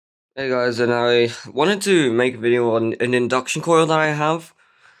Hey guys, and I wanted to make a video on an induction coil that I have,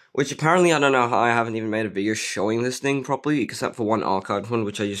 which apparently I don't know how I haven't even made a video showing this thing properly, except for one archived one,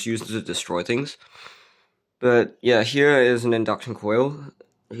 which I just used to destroy things. But yeah, here is an induction coil.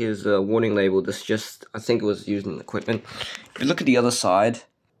 Here's a warning label. This just, I think it was used in equipment. If you look at the other side,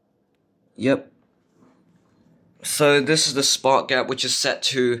 yep. So this is the spark gap, which is set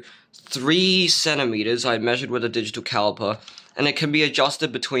to 3 centimeters. I measured with a digital caliper, and it can be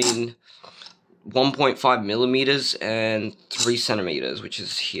adjusted between 1.5 millimeters and 3 centimeters, which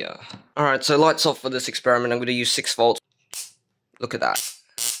is here. Alright, so lights off for this experiment. I'm going to use 6 volts. Look at that.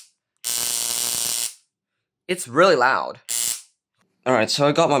 It's really loud. Alright, so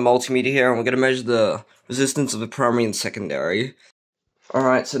I got my multimeter here, and we're going to measure the resistance of the primary and secondary.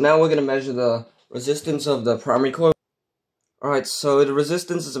 Alright, so now we're going to measure the resistance of the primary coil. Alright, so the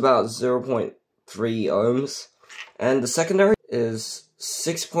resistance is about 0.3 ohms, and the secondary is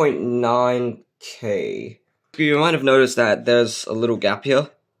 6.9K. You might have noticed that there's a little gap here.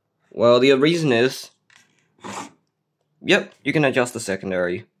 Well, the reason is, yep, you can adjust the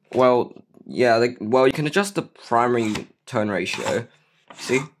secondary. Well, yeah, you can adjust the primary tone ratio,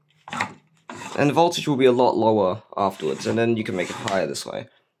 see? And the voltage will be a lot lower afterwards, and then you can make it higher this way.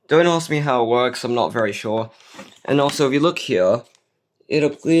 Don't ask me how it works, I'm not very sure. And also, if you look here, it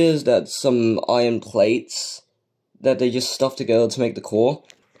appears that some iron plates that they just stuffed together to make the core.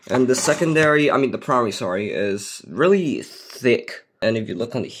 And the the primary, sorry, is really thick. And if you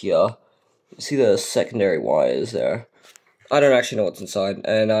look under here, you see the secondary wires there. I don't actually know what's inside,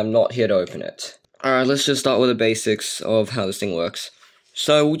 and I'm not here to open it. Alright, let's just start with the basics of how this thing works.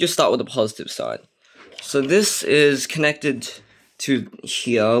 So, we'll just start with the positive side. So this is connected to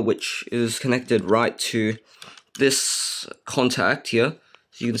here, which is connected right to this contact here.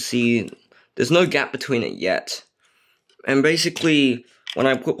 So you can see there's no gap between it yet. And basically, when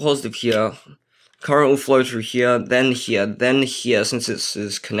I put positive here, current will flow through here, then here, since this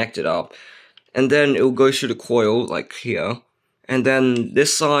is connected up. And then it will go through the coil, like here. And then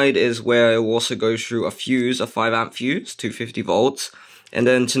this side is where it will also go through a fuse, a 5 amp fuse, 250 volts. And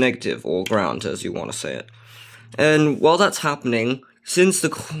then to negative, or ground, as you want to say it. And while that's happening, since the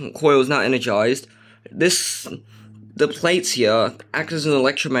coil is now energized, the plates here act as an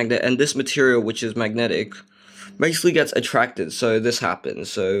electromagnet, and this material, which is magnetic, basically gets attracted, so this happens.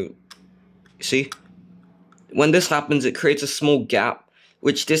 So, see? When this happens, it creates a small gap,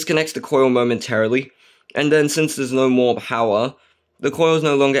 which disconnects the coil momentarily, and then since there's no more power, the coil is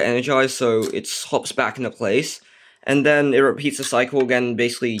no longer energized, so it hops back into place, and then it repeats the cycle again,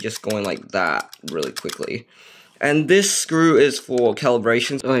 basically just going like that really quickly. And this screw is for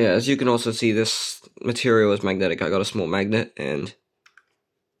calibration. Oh yeah, as you can also see, this material is magnetic. I got a small magnet, and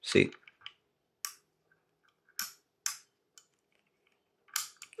see?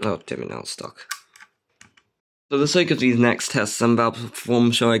 Oh, damn it, now it's stuck. For the sake of these next tests I'm about to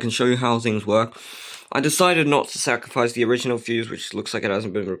perform so I can show you how things work, I decided not to sacrifice the original fuse, which looks like it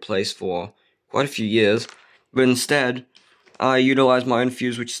hasn't been replaced for quite a few years, but instead, I utilized my own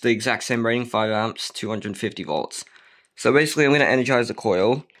fuse, which is the exact same rating, 5 amps, 250 volts. So basically, I'm going to energize the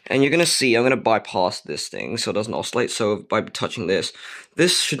coil, and you're going to see, I'm going to bypass this thing so it doesn't oscillate, so by touching this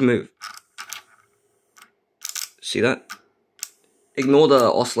should move. See that? Ignore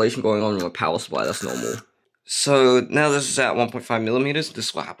the oscillation going on in my power supply, that's normal. So now this is at 1.5 millimeters, this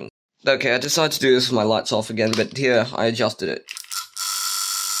is what happens. Okay, I decided to do this with my lights off again, but here, I adjusted it.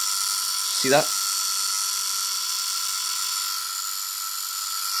 See that?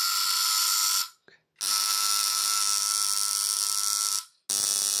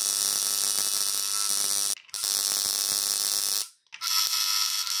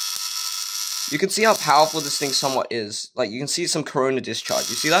 You can see how powerful this thing somewhat is. Like, you can see some corona discharge.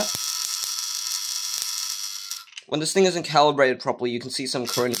 You see that? When this thing isn't calibrated properly, you can see some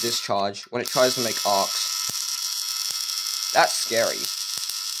corona discharge when it tries to make arcs. That's scary.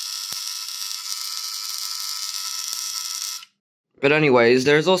 But anyways,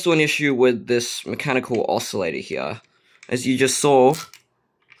 there's also an issue with this mechanical oscillator here. As you just saw,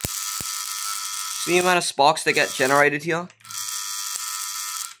 see the amount of sparks that get generated here?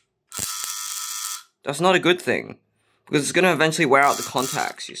 That's not a good thing, because it's going to eventually wear out the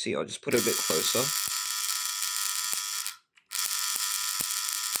contacts, you see. I'll just put it a bit closer.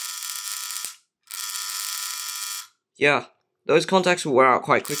 Yeah, those contacts will wear out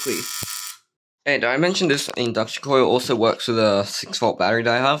quite quickly. And I mentioned this induction coil also works with a 6-volt battery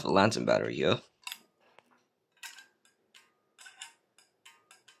that I have, a lantern battery here.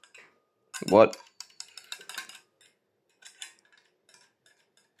 What?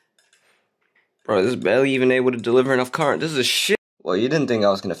 Bro, this is barely even able to deliver enough current. This is shit. Well, you didn't think I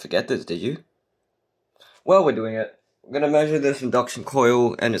was gonna forget this, did you? Well, we're doing it. We're gonna measure this induction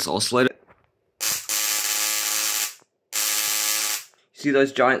coil and its oscillator. See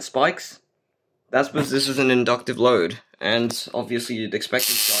those giant spikes? That's because this is an inductive load, and obviously you'd expect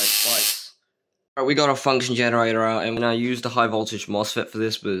these giant spikes. Alright, we got our function generator out, and I used a high voltage MOSFET for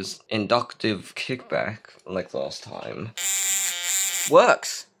this was inductive kickback, like last time.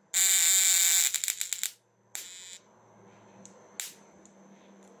 Works!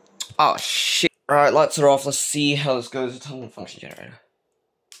 Oh shit. Alright, lights are off, let's see how this goes. Turn on the function generator.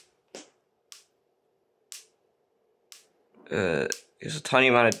 There's a tiny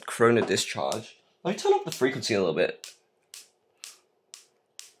amount of corona discharge. Let me turn up the frequency a little bit.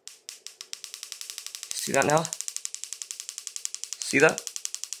 See that now? See that?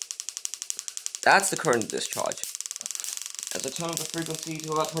 That's the corona discharge. As I turn up the frequency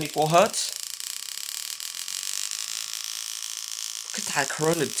to about 24 Hertz. Look at that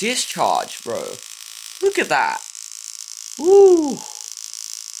corona discharge, bro. Look at that. Woo!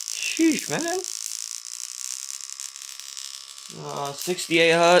 Sheesh, man.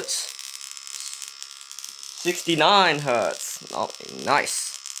 68 Hertz. 69 Hertz. Oh,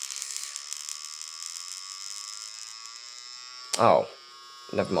 nice. Oh,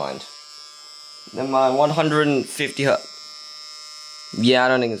 never mind. Never mind, 150 Hertz. Yeah, I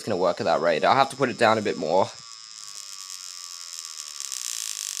don't think it's gonna work at that rate. I'll have to put it down a bit more.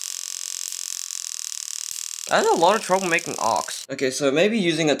 I had a lot of trouble making arcs. Okay, so maybe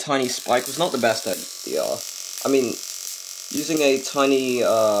using a tiny spike was not the best idea. I mean, using a tiny,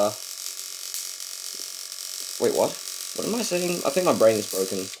 wait, what? What am I saying? I think my brain is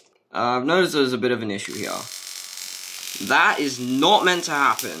broken. I've noticed there's a bit of an issue here. That is not meant to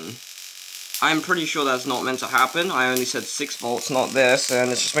happen. I'm pretty sure that's not meant to happen. I only said 6 volts, not this, and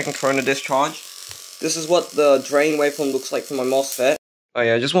it's just making corona discharge. This is what the drain waveform looks like for my MOSFET. Oh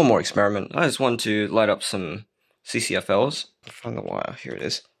yeah, just one more experiment. I just want to light up some CCFLs. Find the wire, here it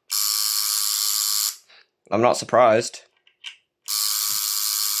is. I'm not surprised.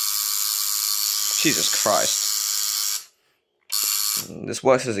 Jesus Christ. This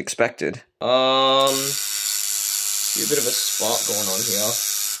works as expected. See a bit of a spark going on here.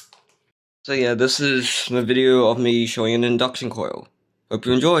 So yeah, this is the video of me showing an induction coil. Hope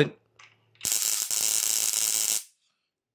you enjoyed.